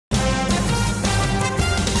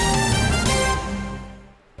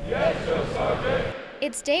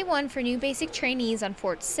It's day one for new basic trainees on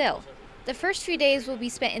Fort Sill. The first few days will be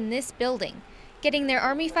spent in this building, getting their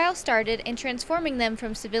Army file started and transforming them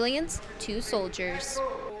from civilians to soldiers.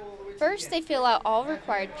 First, they fill out all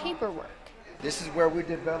required paperwork. This is where we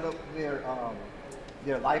develop their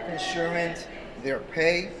life insurance, their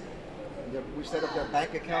pay. We set up their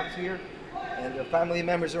bank accounts here, and their family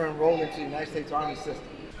members are enrolled into the United States Army system.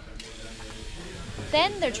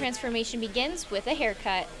 Then their transformation begins with a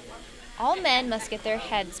haircut. All men must get their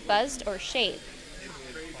heads buzzed or shaved.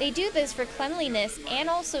 They do this for cleanliness and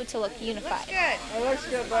also to look unified. It looks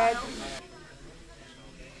good, bud.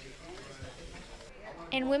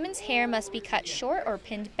 And women's hair must be cut short or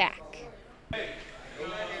pinned back.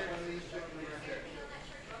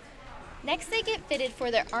 Next, they get fitted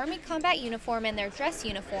for their Army combat uniform and their dress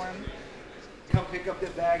uniform. Come pick up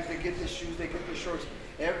their bags, they get the shoes, they get the shorts.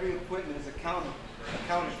 Every equipment is accounted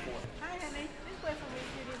for. Hi, honey. This way for me,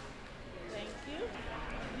 Judy. Thank you.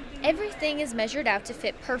 Everything is measured out to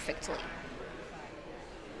fit perfectly.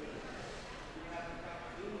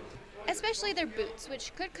 Especially their boots,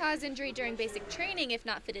 which could cause injury during basic training if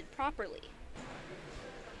not fitted properly.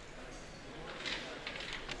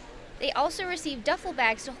 They also receive duffel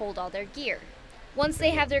bags to hold all their gear. Once they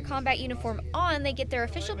have their combat uniform on, they get their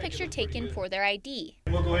official picture taken for their ID.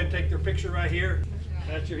 We'll go ahead and take their picture right here.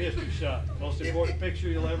 That's your history shot. Most important picture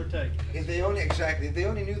you'll ever take. If they only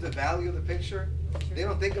knew the value of the picture, they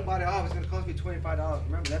don't think about it. Oh, it's going to cost me $25.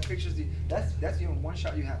 Remember, that picture's that's the only one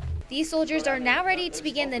shot you have. These soldiers are now ready to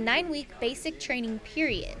begin the 9-week basic training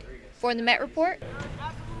period. For the Met Report,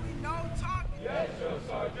 Absolutely no talking. Yes, sir,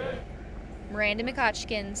 Sergeant. Miranda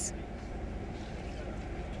McCotchkins.